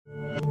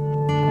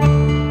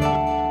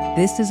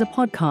This is a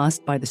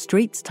podcast by The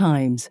Straits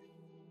Times.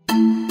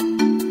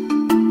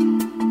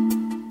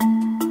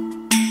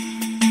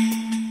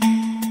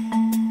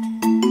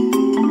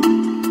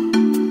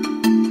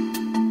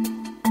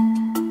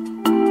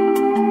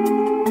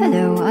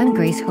 Hello, I'm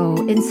Grace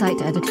Ho,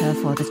 Insight Editor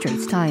for The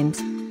Straits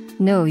Times.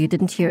 No, you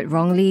didn't hear it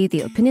wrongly.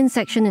 The opinion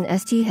section in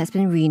ST has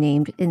been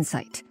renamed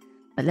Insight.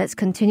 But let's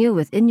continue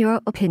with In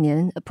Your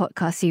Opinion, a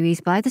podcast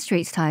series by The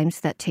Straits Times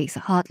that takes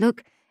a hard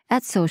look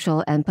at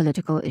social and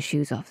political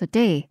issues of the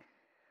day.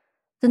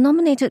 The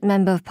Nominated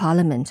Member of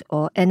Parliament,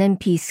 or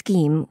NMP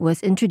scheme,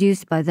 was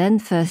introduced by then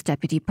First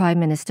Deputy Prime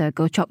Minister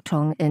Goh Chok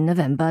Tong in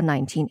November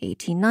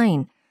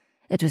 1989.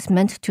 It was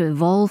meant to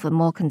evolve a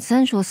more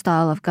consensual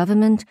style of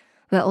government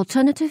where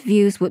alternative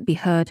views would be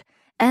heard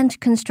and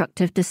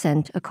constructive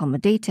dissent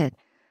accommodated.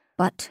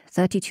 But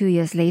 32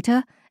 years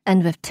later,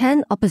 and with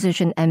 10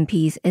 opposition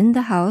MPs in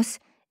the House,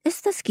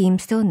 is the scheme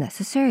still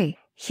necessary?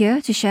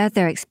 Here to share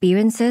their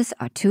experiences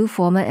are two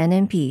former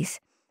NMPs.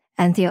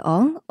 Anthea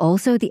Ong,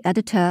 also the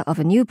editor of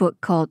a new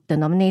book called The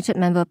Nominated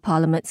Member of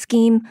Parliament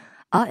Scheme,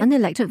 Are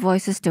Unelected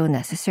Voices Still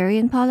Necessary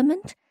in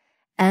Parliament?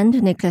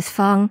 And Nicholas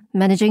Fang,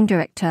 Managing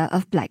Director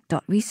of Black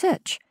Dot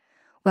Research.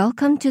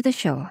 Welcome to the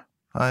show.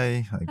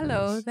 Hi.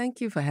 Hello, Grace.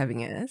 thank you for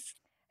having us.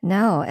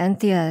 Now,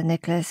 Anthea,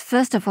 Nicholas,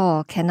 first of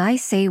all, can I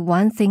say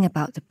one thing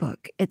about the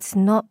book? It's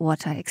not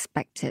what I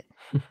expected.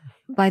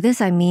 By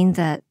this, I mean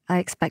that I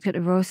expected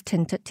a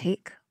rose-tinted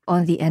take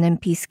on the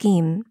NMP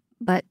scheme,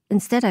 but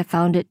instead I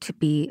found it to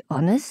be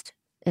honest,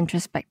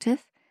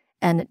 introspective,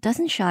 and it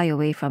doesn't shy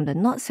away from the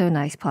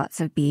not-so-nice parts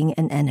of being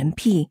an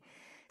NMP.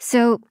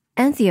 So,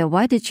 Anthea,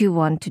 why did you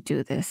want to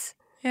do this?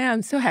 Yeah,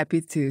 I'm so happy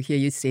to hear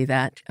you say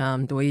that.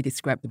 The way you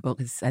describe the book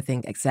is, I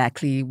think,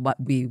 exactly what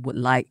we would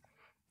like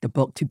the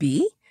book to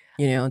be.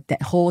 You know,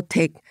 that whole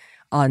take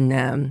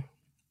on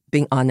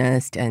being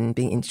honest and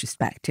being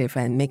introspective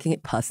and making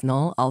it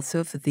personal,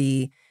 also for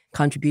the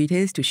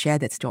contributors to share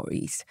their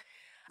stories.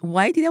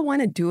 Why did I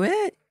want to do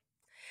it?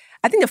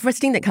 I think the first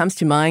thing that comes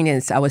to mind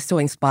is I was so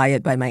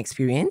inspired by my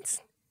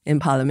experience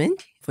in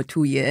Parliament for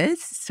 2 years.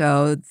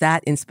 So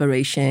that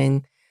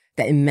inspiration,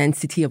 that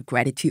immensity of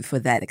gratitude for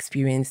that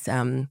experience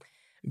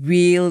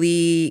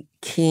really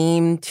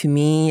came to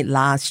me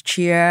last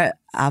year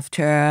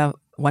after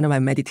one of my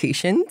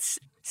meditations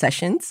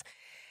sessions.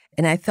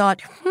 And I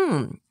thought,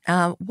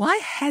 why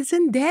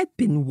hasn't there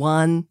been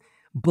one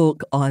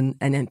book on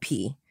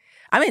NMP?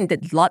 I mean,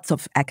 there's lots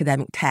of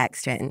academic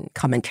text and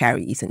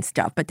commentaries and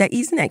stuff, but there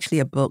isn't actually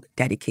a book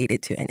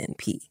dedicated to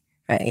NMP,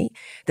 right?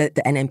 The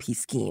NMP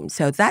scheme.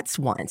 So that's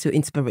one. So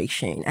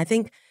inspiration. I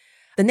think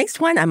the next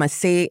one, I must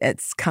say,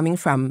 it's coming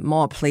from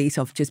more a place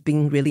of just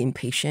being really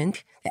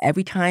impatient.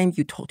 Every time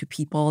you talk to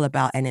people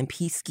about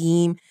NMP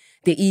scheme,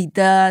 they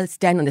either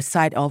stand on the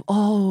side of,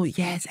 oh,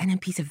 yes,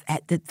 NMPs have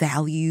added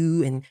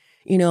value and,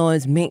 you know,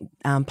 it's made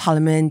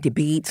Parliament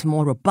debates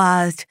more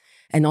robust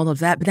and all of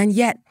that. But then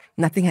yet,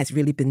 nothing has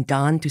really been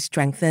done to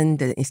strengthen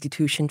the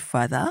institution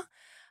further.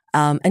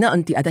 And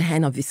on the other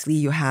hand, obviously,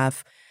 you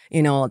have,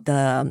 you know,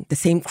 the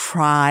same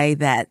cry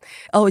that,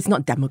 oh, it's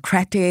not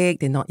democratic,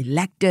 they're not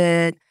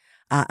elected.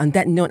 On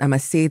that note, I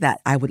must say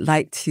that I would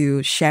like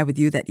to share with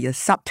you that the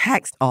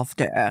subtext of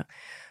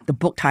the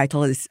book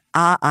title is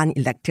Are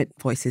Unelected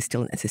Voices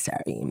Still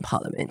Necessary in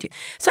Parliament?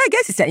 So I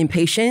guess it's that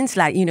impatience,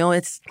 like, you know,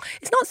 it's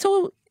not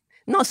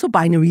so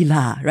binary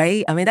lah,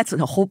 right? I mean, that's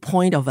the whole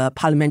point of a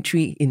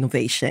parliamentary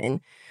innovation,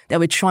 that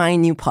we're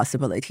trying new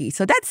possibilities.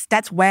 So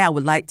that's where I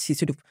would like to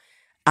sort of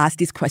ask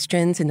these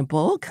questions in the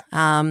book.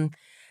 The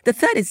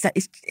third is that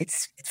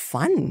it's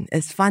fun.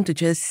 It's fun to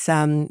just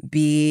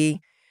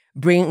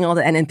bring all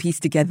the NNPs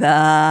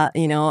together,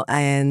 you know,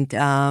 and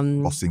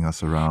Bossing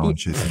us around,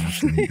 chasing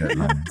us in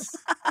deadlines.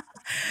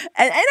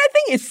 And I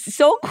think it's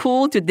so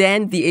cool to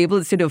then be able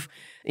to sort of,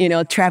 you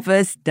know,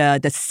 traverse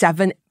the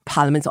 7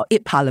 parliaments or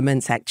 8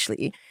 parliaments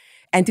actually,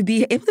 and to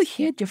be able to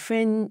hear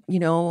different, you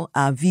know,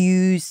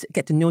 views,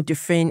 get to know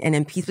different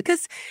NMPs,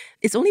 because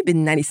it's only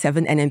been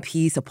 97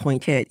 NMPs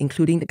appointed,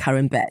 including the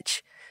current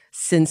batch,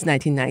 since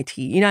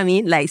 1990. You know what I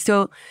mean? Like,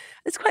 so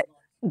it's quite...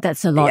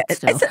 That's a lot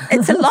still.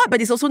 It's a lot, but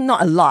it's also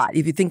not a lot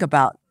if you think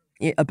about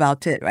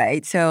it,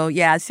 right? So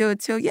yeah, it's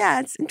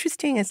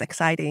interesting, it's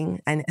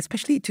exciting, and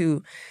especially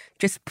to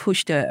just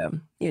push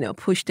the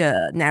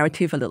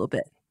narrative a little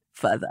bit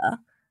further.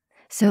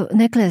 So,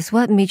 Nicholas,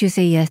 what made you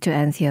say yes to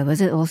Anthea?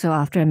 Was it also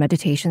after a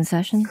meditation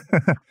session?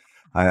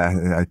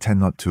 I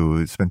tend not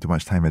to spend too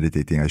much time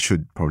meditating. I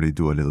should probably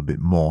do a little bit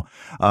more.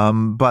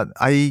 But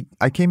I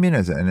came in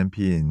as an NMP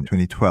in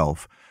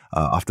 2012.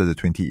 After the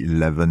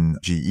 2011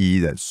 GE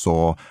that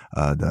saw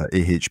the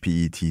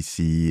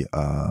AHPETC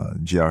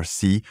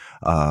GRC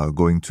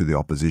going to the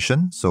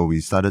opposition. So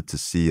we started to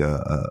see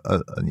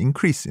an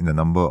increase in the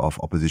number of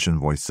opposition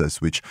voices,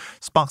 which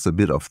sparks a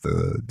bit of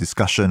the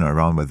discussion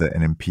around whether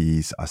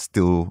NMPs are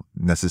still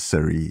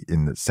necessary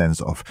in the sense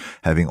of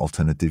having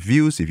alternative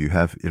views. If you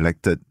have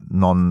elected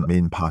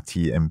non-main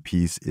party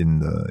MPs in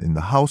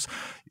the House,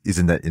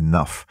 isn't that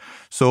enough?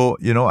 So,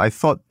 I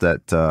thought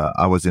that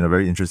I was in a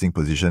very interesting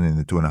position in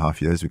the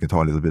 2.5 years. We can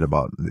talk a little bit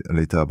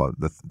later about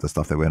the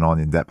stuff that went on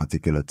in that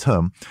particular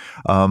term.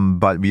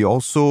 But we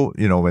also,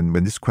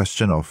 when this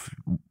question of,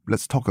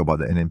 let's talk about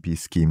the NMP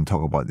scheme,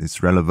 talk about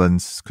its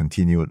relevance,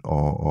 continued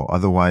or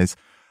otherwise,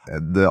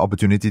 the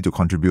opportunity to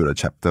contribute a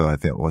chapter, I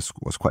think, was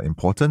quite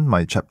important.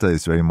 My chapter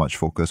is very much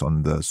focused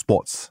on the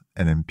sports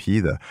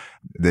NMP.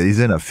 There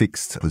isn't a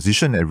fixed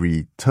position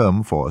every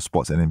term for a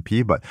sports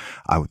NMP, but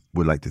I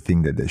would like to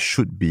think that there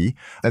should be.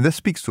 And that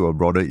speaks to a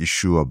broader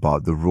issue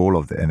about the role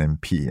of the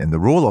NMP and the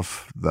role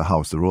of the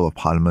House, the role of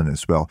Parliament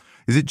as well.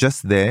 Is it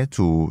just there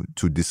to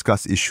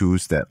discuss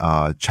issues that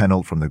are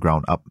channeled from the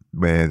ground up,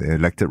 where the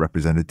elected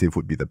representative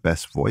would be the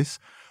best voice?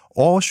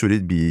 Or should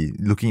it be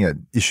looking at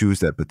issues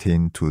that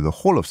pertain to the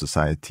whole of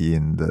society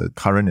and the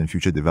current and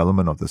future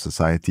development of the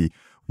society,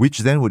 which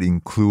then would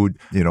include,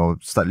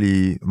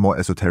 slightly more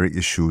esoteric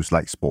issues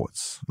like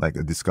sports, like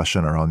a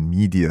discussion around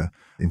media,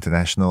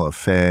 international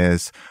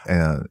affairs,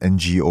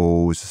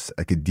 NGOs,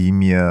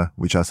 academia,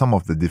 which are some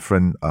of the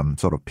different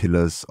sort of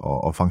pillars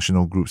or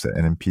functional groups that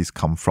NMPs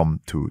come from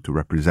to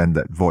represent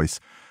that voice.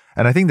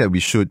 And I think that we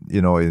should,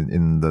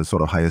 in the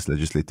sort of highest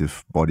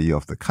legislative body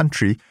of the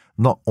country,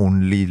 not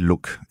only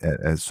look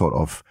at sort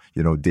of,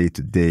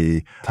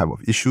 day-to-day type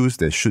of issues.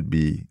 There should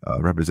be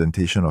a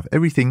representation of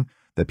everything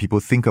that people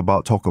think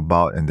about, talk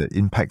about, and that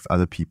impacts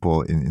other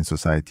people in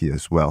society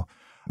as well.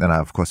 And I,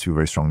 of course, feel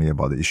very strongly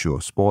about the issue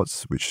of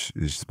sports, which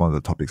is one of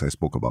the topics I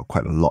spoke about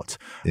quite a lot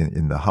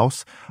in the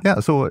House. Yeah,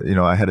 so,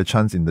 I had a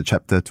chance in the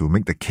chapter to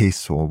make the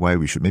case for why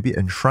we should maybe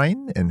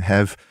enshrine and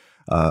have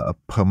a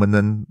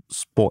permanent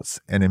sports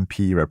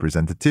NMP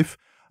representative.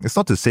 It's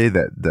not to say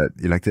that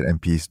elected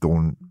MPs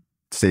don't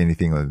say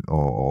anything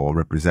or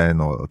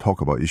represent or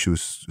talk about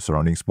issues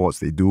surrounding sports.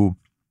 They do.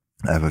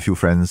 I have a few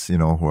friends, who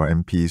are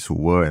MPs, who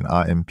were and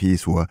are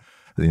MPs, who are,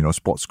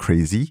 sports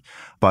crazy,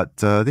 but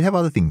they have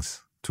other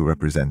things to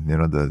represent,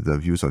 the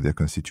views of their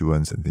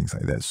constituents and things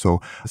like that.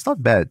 So it's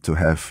not bad to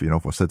have,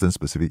 for certain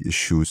specific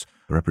issues,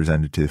 a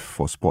representative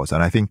for sports.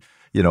 And I think,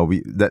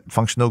 that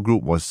functional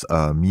group was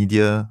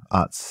media,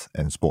 arts,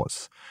 and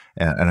sports.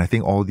 And I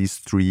think all these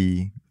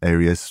three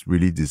areas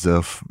really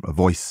deserve a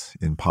voice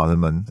in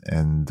Parliament.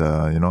 And,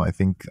 I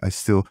think I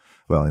still,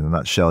 well, in a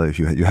nutshell, if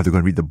you have to go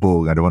and read the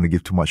book, I don't want to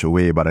give too much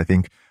away, but I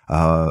think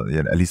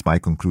at least my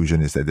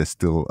conclusion is that there's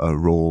still a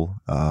role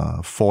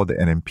for the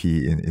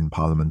NMP in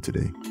Parliament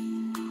today.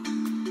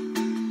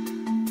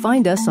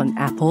 Find us on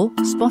Apple,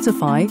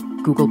 Spotify,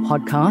 Google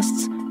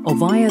Podcasts, or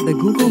via the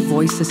Google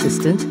Voice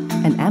Assistant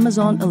and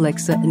Amazon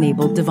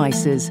Alexa-enabled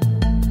devices.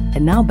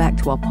 And now back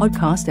to our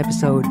podcast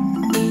episode.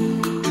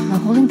 Now,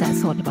 holding that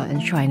thought about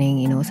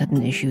enshrining,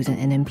 certain issues and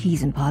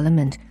NMPs in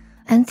Parliament,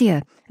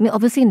 Anthea,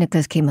 obviously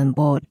Nicholas came on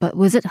board, but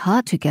was it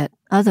hard to get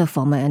other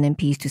former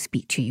NMPs to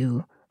speak to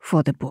you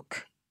for the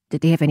book?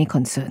 Did they have any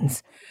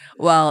concerns?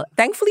 Well,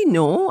 thankfully,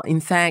 no.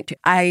 In fact,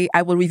 I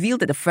will reveal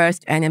that the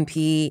first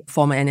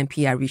former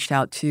NMP I reached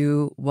out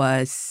to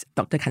was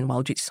Dr.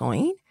 Kanwaljit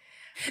Soin.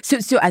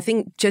 So I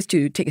think just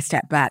to take a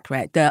step back,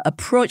 right, the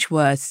approach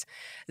was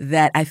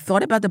that I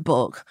thought about the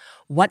book,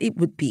 what it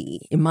would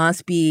be. It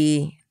must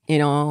be,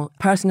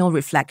 personal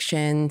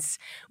reflections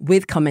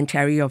with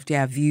commentary of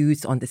their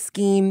views on the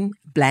scheme,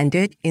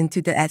 blended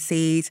into the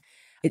essays.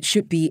 It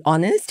should be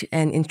honest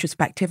and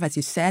introspective, as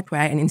you said,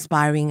 right, and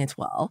inspiring as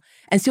well.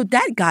 And so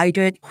that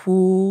guided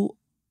who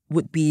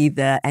would be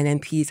the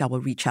NMPs I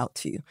will reach out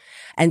to.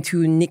 And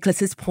to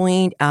Nicholas's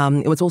point,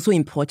 it was also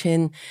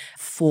important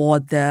for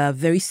the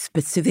very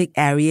specific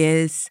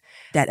areas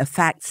that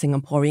affect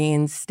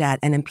Singaporeans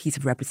that NMPs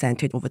have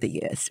represented over the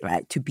years,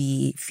 right, to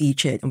be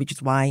featured, and which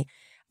is why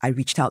I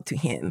reached out to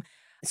him.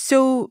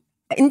 So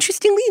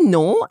interestingly,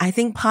 no, I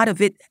think part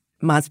of it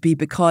must be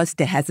because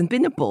there hasn't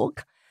been a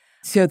book.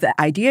 So the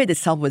idea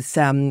itself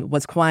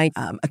was quite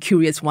a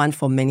curious one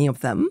for many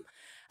of them.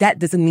 That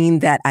doesn't mean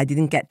that I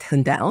didn't get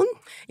turned down.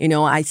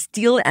 I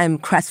still am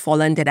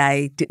crestfallen that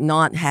I did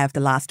not have the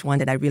last one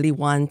that I really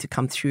want to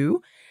come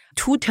through.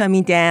 2 turned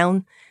me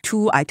down,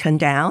 2 I turned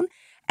down.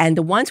 And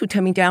the ones who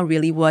turned me down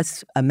really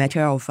was a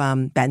matter of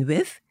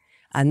bandwidth,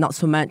 not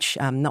so much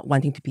not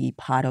wanting to be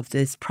part of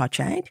this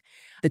project.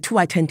 The 2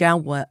 I turned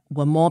down were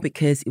more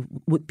because it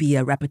would be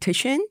a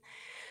repetition,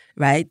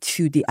 right,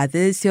 to the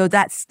others. So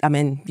that's,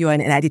 you're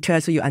an editor,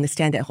 so you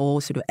understand that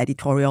whole sort of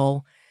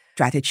editorial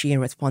strategy and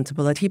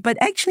responsibility. But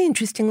actually,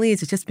 interestingly,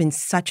 it's just been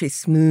such a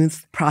smooth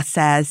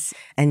process,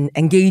 and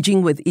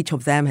engaging with each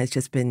of them has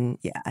just been,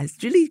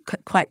 it's really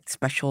quite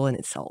special in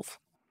itself.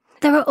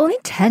 There were only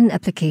 10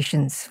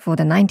 applications for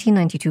the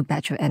 1992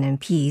 batch of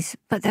NMPs,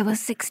 but there were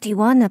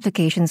 61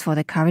 applications for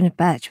the current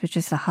batch, which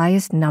is the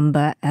highest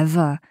number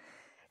ever.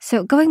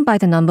 So going by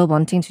the number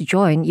wanting to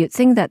join, you'd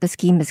think that the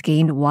scheme has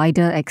gained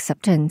wider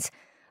acceptance.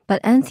 But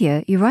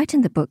Anthea, you write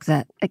in the book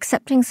that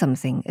accepting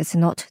something is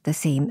not the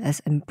same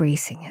as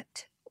embracing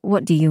it.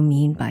 What do you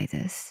mean by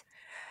this?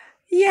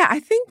 Yeah, I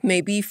think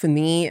maybe for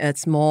me,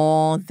 it's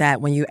more that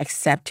when you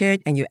accept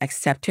it and you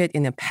accept it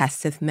in a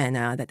passive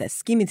manner, that the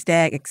scheme is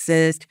there,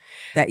 exists,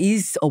 there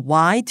is a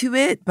why to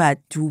it, but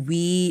do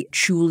we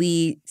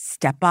truly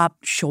step up,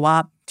 show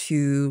up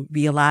to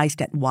realize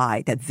that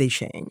why, that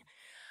vision?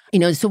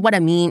 So what I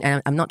mean,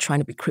 and I'm not trying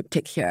to be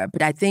cryptic here,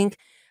 but I think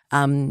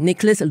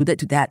Nicholas alluded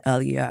to that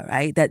earlier,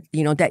 right? That,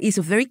 there is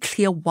a very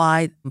clear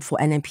why for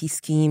NMP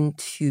scheme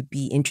to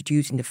be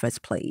introduced in the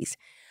first place.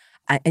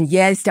 And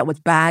yes, that was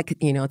back,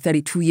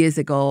 32 years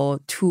ago,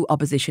 2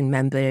 opposition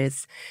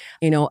members,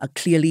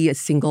 clearly a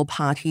single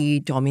party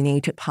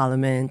dominated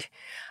parliament.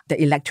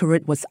 The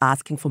electorate was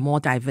asking for more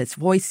diverse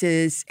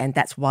voices, and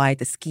that's why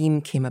the scheme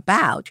came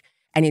about.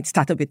 And it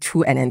started with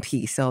 2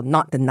 NMPs, so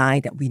not the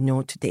 9 that we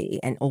know today.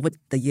 And over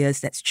the years,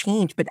 that's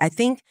changed. But I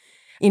think,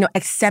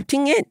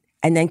 accepting it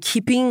and then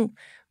keeping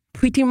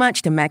pretty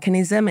much the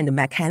mechanism and the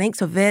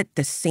mechanics of it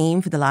the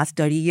same for the last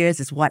 30 years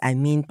is what I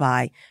mean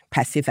by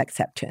passive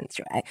acceptance,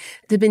 right?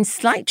 There have been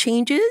slight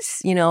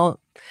changes,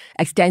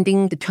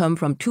 extending the term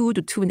from 2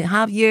 to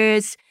 2.5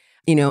 years,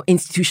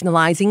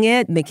 institutionalizing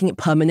it, making it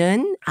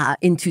permanent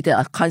into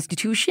the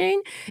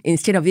constitution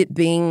instead of it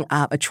being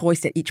a choice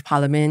that each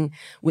parliament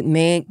would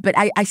make. But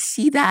I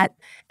see that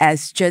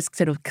as just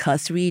sort of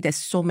cursory. There's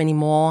so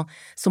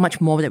much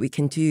more that we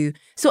can do.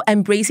 So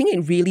embracing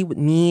it really would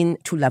mean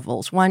 2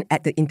 levels. One,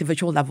 at the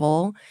individual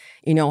level,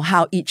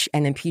 how each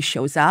NMP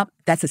shows up.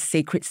 That's a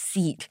sacred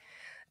seat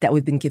that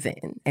we've been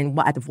given, and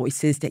what are the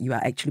voices that you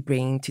are actually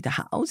bringing to the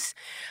House.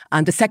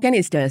 The second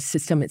is the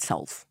system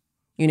itself.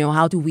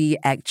 How do we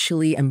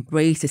actually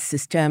embrace the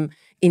system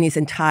in its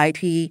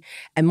entirety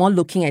and more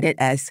looking at it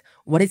as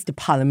what is the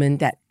parliament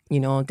that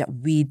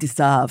we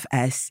deserve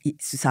as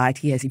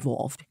society has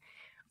evolved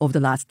over the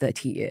last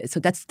 30 years.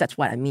 So that's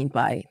what I mean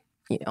by,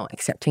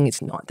 accepting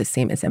is not the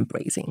same as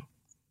embracing.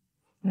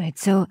 Right.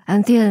 So,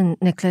 Anthea and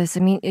Nicholas,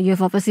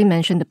 you've obviously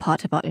mentioned the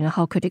part about,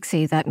 how critics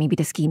say that maybe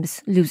the scheme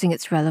is losing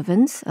its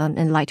relevance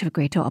in light of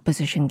greater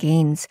opposition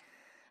gains.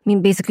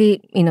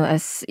 Basically,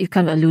 as you've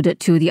kind of alluded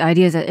to, the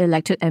idea is that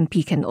elected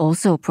MP can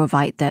also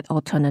provide that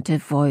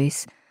alternative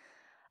voice.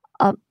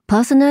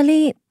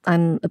 Personally,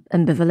 I'm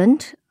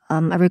ambivalent.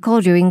 I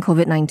recall during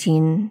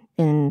COVID-19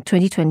 in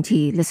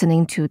 2020,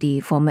 listening to the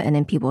former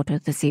NMP Walter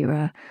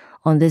Thisera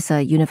on this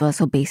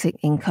universal basic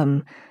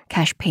income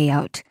cash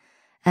payout.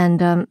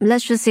 And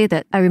let's just say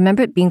that I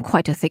remember it being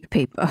quite a thick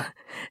paper.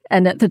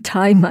 And at the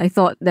time, I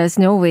thought there's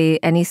no way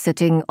any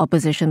sitting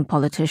opposition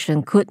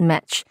politician could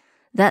match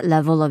that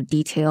level of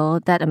detail,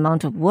 that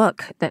amount of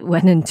work that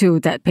went into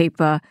that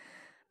paper.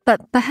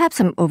 But perhaps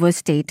I'm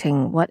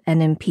overstating what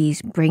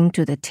NMPs bring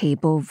to the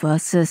table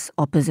versus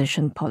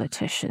opposition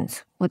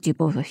politicians. What do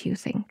both of you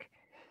think?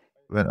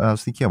 When I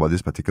was thinking about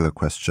this particular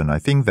question, I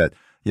think that,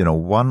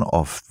 one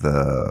of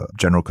the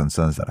general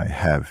concerns that I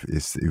have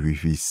is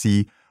if we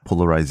see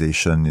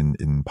polarization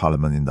in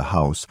Parliament, in the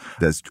House,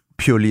 that's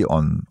purely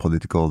on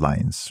political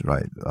lines,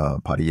 right?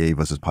 Party A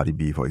versus Party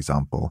B, for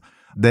example.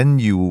 Then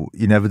you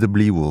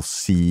inevitably will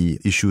see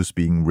issues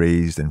being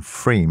raised and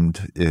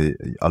framed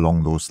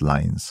along those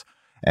lines.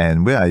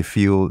 And where I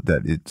feel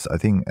that I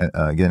think,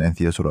 again,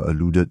 Anthea sort of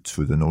alluded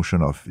to the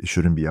notion of it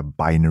shouldn't be a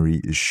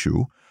binary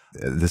issue.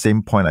 At the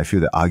same point, I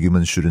feel that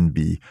arguments shouldn't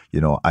be,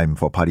 I'm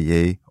for Party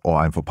A or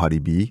I'm for Party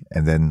B,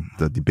 and then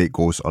the debate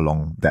goes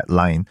along that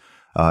line.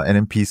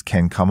 NMPs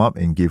can come up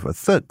and give a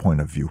third point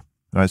of view.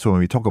 Right, so when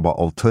we talk about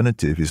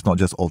alternative, it's not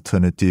just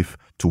alternative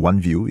to one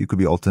view. It could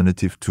be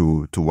alternative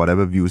to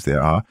whatever views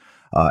there are.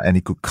 And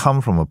it could come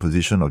from a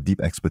position of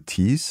deep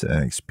expertise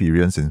and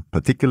experience in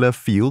particular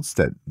fields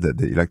that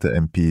the elected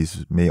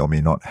MPs may or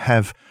may not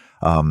have.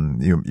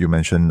 You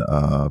mentioned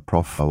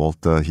Prof.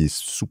 Walter. He's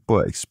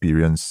super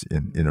experienced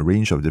in a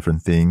range of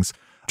different things,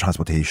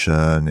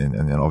 transportation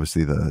and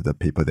obviously the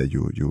paper that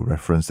you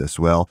referenced as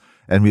well.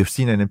 And we have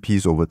seen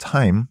NMPs over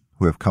time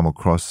who have come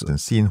across and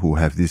seen who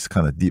have this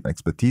kind of deep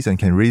expertise and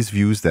can raise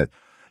views that,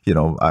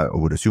 I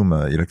would assume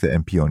an elected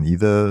MP on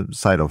either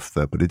side of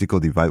the political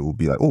divide will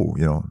be like,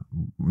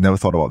 never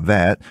thought about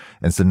that,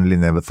 and certainly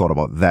never thought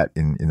about that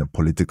in a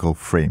political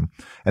frame.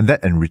 And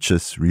that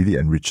really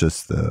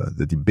enriches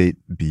the debate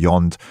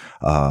beyond,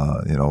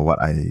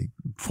 what I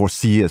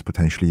foresee as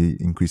potentially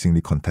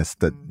increasingly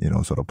contested,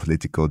 sort of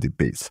political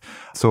debates.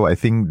 So I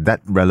think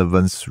that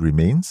relevance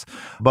remains.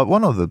 But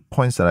one of the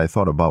points that I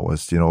thought about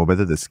was,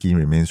 whether the scheme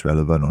remains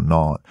relevant or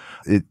not.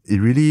 It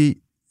really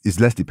is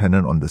less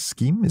dependent on the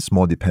scheme. It's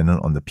more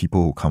dependent on the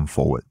people who come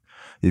forward.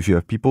 If you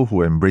have people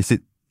who embrace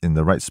it in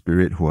the right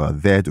spirit, who are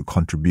there to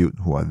contribute,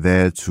 who are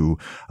there to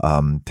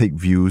take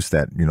views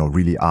that,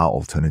 really are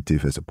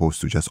alternative as opposed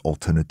to just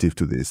alternative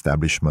to the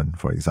establishment,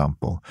 for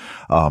example,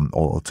 or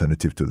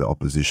alternative to the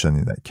opposition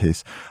in that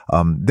case,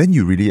 then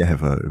you really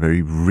have a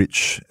very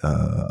rich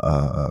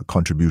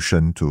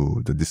contribution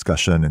to the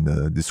discussion and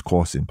the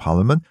discourse in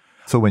Parliament.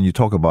 So when you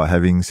talk about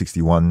having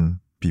 61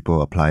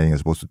 people applying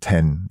as opposed to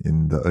 10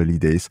 in the early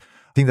days,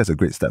 I think that's a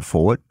great step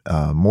forward.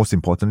 Most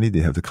importantly, they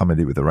have to come at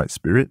it with the right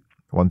spirit.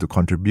 want to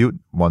contribute,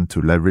 want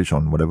to leverage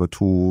on whatever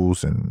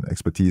tools and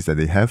expertise that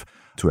they have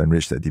to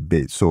enrich that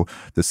debate. So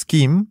the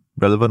scheme,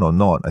 relevant or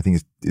not, I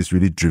think is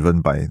really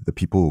driven by the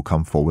people who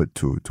come forward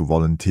to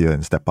volunteer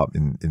and step up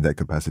in that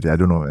capacity. I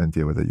don't know,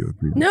 Anthea, whether you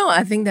agree. No,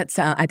 I think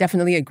I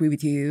definitely agree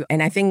with you.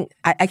 And I think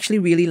I actually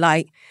really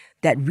like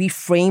that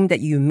reframe that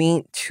you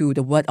made to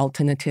the word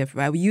alternative,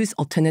 right? We use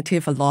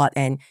alternative a lot,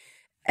 and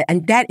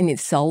that in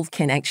itself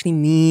can actually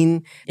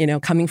mean,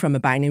 coming from a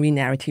binary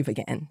narrative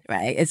again,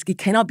 right? It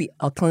cannot be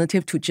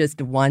alternative to just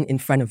the one in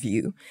front of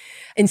you.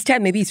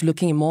 Instead, maybe it's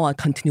looking more at a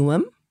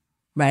continuum,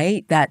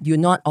 right? That you're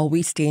not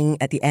always staying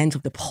at the end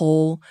of the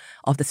pole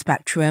of the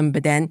spectrum,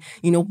 but then,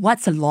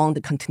 what's along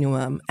the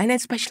continuum? And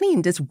especially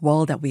in this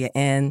world that we are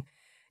in,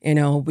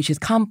 which is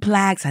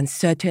complex,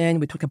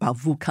 uncertain. We talk about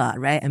VUCA,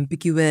 right?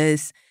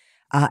 Ambiguous,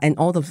 and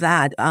all of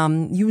that.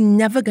 You're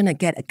never going to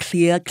get a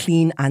clear,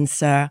 clean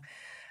answer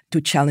to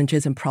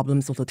challenges and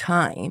problems all the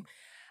time.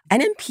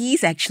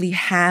 NMPs actually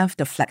have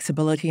the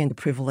flexibility and the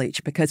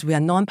privilege because we are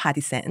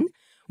non-partisan.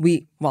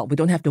 We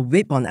don't have the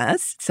whip on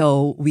us,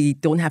 so we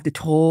don't have to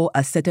toe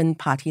a certain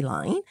party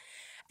line.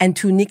 And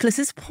to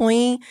Nicholas's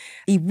point,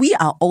 we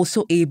are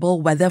also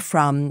able, whether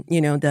from,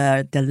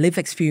 the lived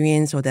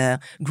experience or the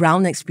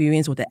ground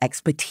experience or the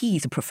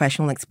expertise, the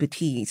professional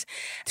expertise,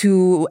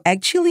 to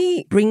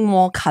actually bring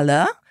more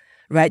color,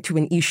 right, to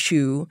an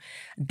issue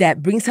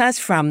that brings us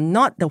from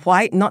not the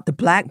white, not the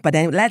black, but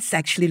then let's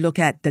actually look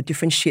at the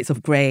different shades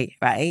of gray,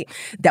 right,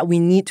 that we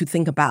need to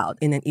think about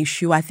in an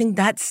issue. I think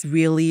that's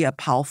really a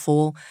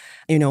powerful,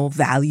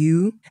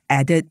 value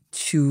added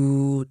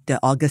to the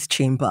August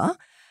Chamber.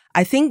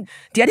 I think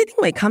the other thing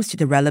when it comes to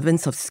the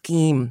relevance of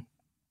scheme,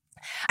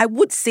 I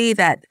would say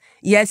that,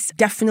 yes,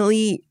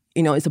 definitely,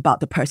 it's about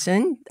the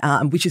person,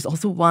 which is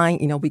also why,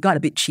 we got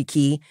a bit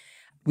cheeky.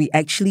 We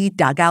actually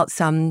dug out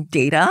some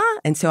data,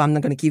 and so I'm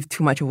not going to give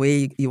too much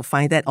away. You'll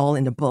find that all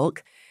in the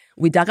book.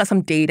 We dug out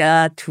some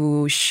data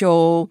to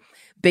show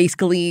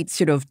basically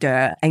sort of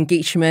the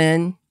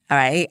engagement, all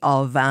right,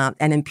 of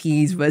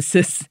NMPs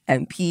versus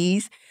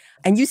MPs.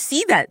 And you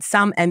see that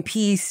some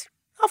MPs,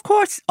 of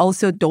course,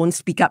 also don't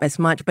speak up as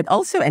much, but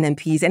also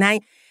NMPs. And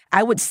I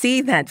would say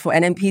that for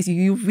NMPs,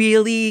 you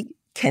really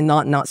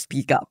cannot not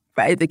speak up,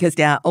 right? Because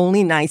there are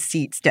only 9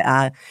 seats that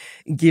are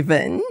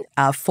given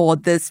for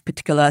this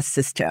particular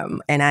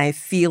system. And I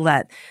feel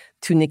that,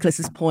 to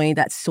Nicholas's point,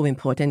 that's so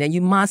important, that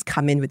you must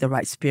come in with the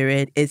right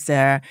spirit. It's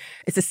a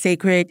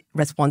sacred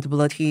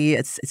responsibility.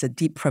 It's a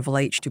deep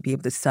privilege to be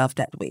able to serve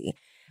that way.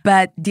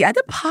 But the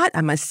other part, I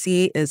must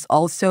say, is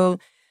also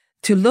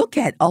to look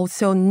at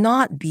also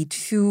not be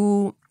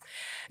too,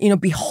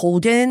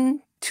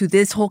 beholden to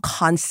this whole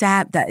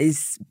concept that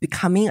is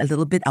becoming a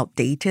little bit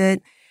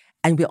outdated.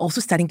 And we're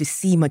also starting to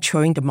see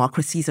maturing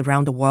democracies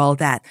around the world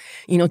that,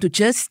 to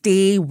just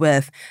stay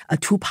with a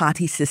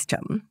two-party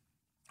system,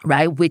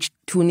 right? Which,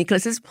 to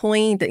Nicholas's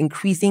point, the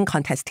increasing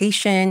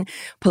contestation,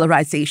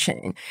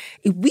 polarization,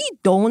 if we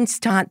don't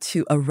start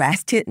to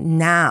arrest it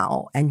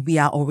now, and we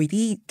are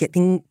already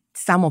getting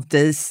some of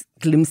these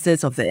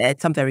glimpses of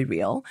it, some very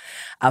real,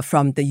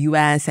 from the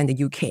US and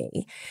the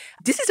UK.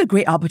 This is a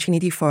great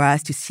opportunity for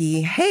us to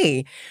see,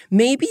 hey,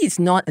 maybe it's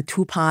not a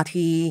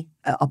two-party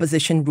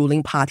opposition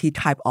ruling party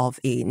type of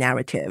a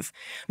narrative.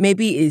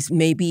 Maybe it's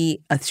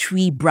a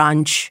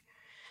 3-branch,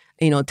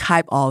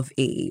 type of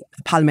a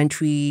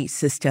parliamentary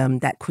system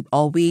that could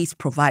always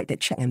provide that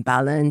check and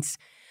balance,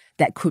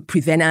 that could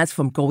prevent us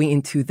from going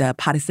into the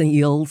partisan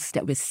ills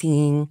that we're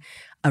seeing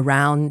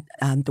around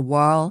the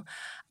world.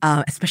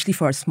 Especially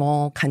for a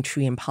small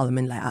country and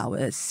parliament like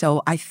ours.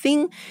 So I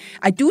think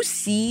I do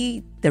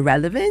see the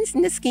relevance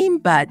in the scheme,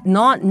 but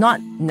not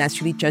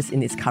necessarily just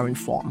in its current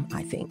form,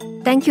 I think.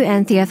 Thank you,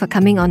 Anthea, for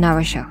coming on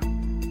our show.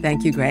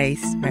 Thank you,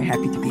 Grace. Very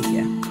happy to be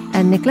here.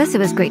 And Nicholas, it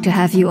was great to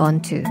have you on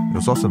too. It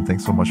was awesome.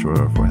 Thanks so much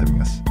for having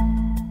us.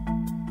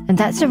 And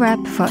that's a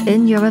wrap for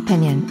In Your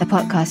Opinion, a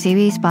podcast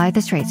series by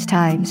The Straits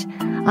Times.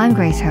 I'm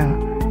Grace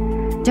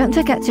Ho. Don't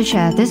forget to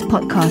share this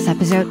podcast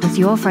episode with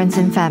your friends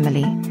and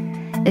family.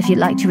 If you'd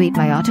like to read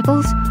my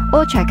articles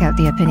or check out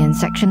the opinion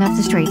section of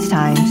The Straits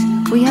Times,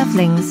 we have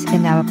links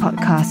in our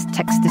podcast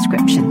text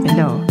description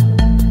below.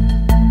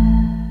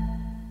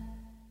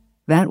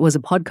 That was a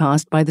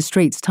podcast by The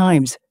Straits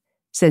Times.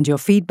 Send your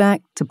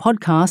feedback to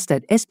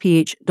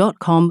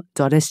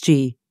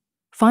podcast@sph.com.sg.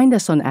 Find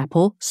us on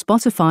Apple,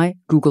 Spotify,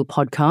 Google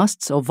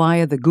Podcasts, or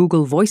via the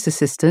Google Voice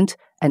Assistant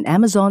and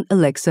Amazon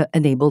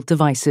Alexa-enabled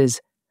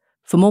devices.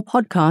 For more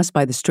podcasts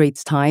by The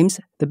Straits Times,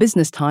 The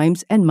Business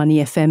Times, and Money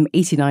FM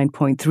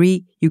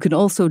 89.3, you can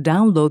also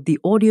download the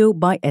Audio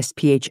by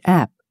SPH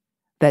app.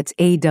 That's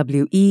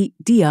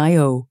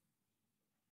AWEDIO.